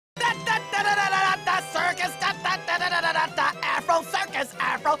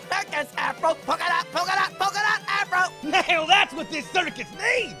afro, polka dot, afro. Now that's what this circus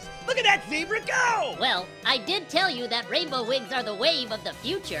needs! Look at that zebra go! Well, I did tell you that rainbow wigs are the wave of the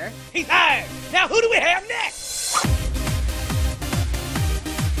future. He's hired! Now who do we have next?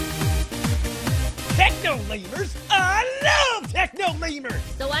 Techno-lemurs! I love techno-lemurs!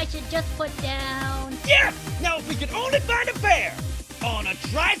 So I should just put down... Yes! Now if we could only find a bear on a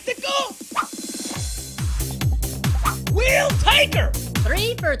tricycle, we'll take her!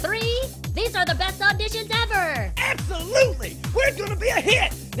 3 for 3? These are the best auditions ever! Absolutely! We're gonna be a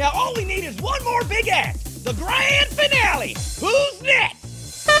hit! Now all we need is one more big act, the grand finale! Who's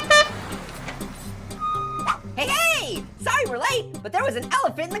next? Hey! Sorry we're late, but there was an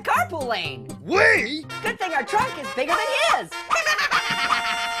elephant in the carpool lane. We? Good thing our trunk is bigger than his.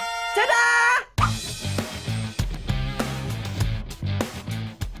 Ta-da!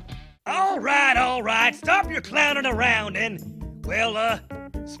 All right, stop your clowning around and, well,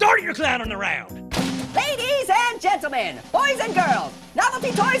 start your clowning around. Ladies and gentlemen, boys and girls,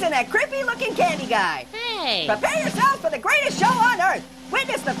 novelty toys and that creepy-looking candy guy. Hey! Prepare yourselves for the greatest show on earth.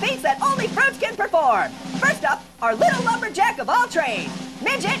 Witness the feats that only fruits can perform. First up, our little lumberjack of all trades,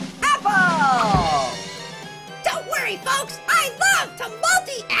 Midget Apple. Don't worry, folks. I love to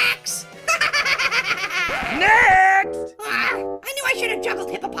multi-axe. Next! I knew I should have juggled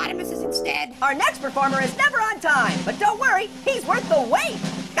hippopotamuses instead. Our next performer is never on time, but don't worry, he's worth the wait.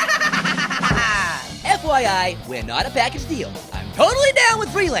 FYI, we're not a package deal. I'm totally down with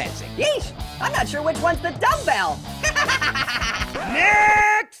freelancing. Yeesh, I'm not sure which one's the dumbbell.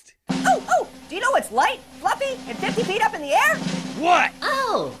 Next! Oh, do you know what's light, fluffy, and 50 feet up in the air? What?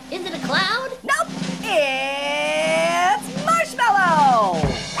 Oh, is it a cloud? Nope, it's marshmallow.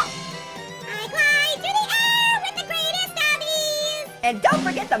 I fly through the air with the greatest of ease. And don't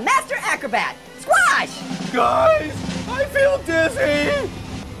forget the master acrobat, Squash. Guys, I feel dizzy.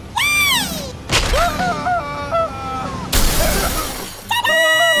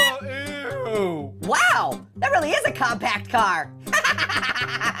 Oh, ew. Wow, that really is a compact car.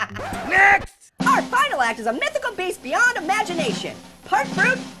 Next! Our final act is a mythical beast beyond imagination. Part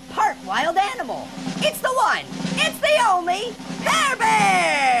fruit, part wild animal. It's the one, it's the only, Hair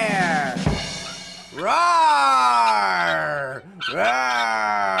Bear! Roar!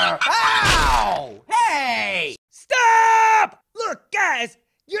 Roar! Ow! Hey! Stop! Look, guys,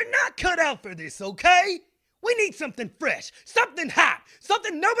 you're not cut out for this, okay? We need something fresh, something hot,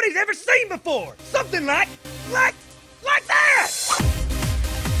 something nobody's ever seen before. Something like that!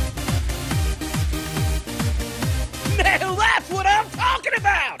 Now that's what I'm talking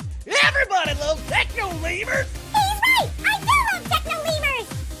about! Everybody loves techno-lemurs! He's right. I do love techno-lemurs.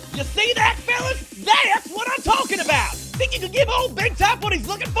 You see that, fellas? That's what I'm talking about! Think you can give old Big Top what he's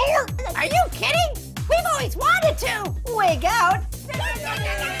looking for? Are you kidding? We've always wanted to. Wig out.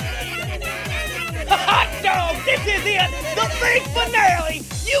 Hot dog! This is it! The big finale!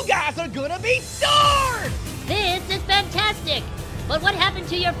 You guys are gonna be stars! This is fantastic! But what happened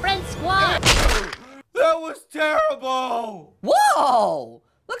to your friend Squash? That was terrible! Whoa!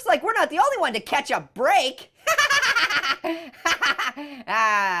 Looks like we're not the only one to catch a break.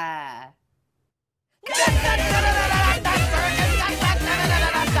 Ah.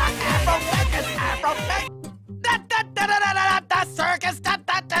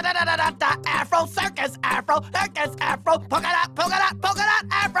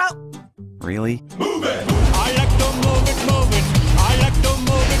 Really? Move it!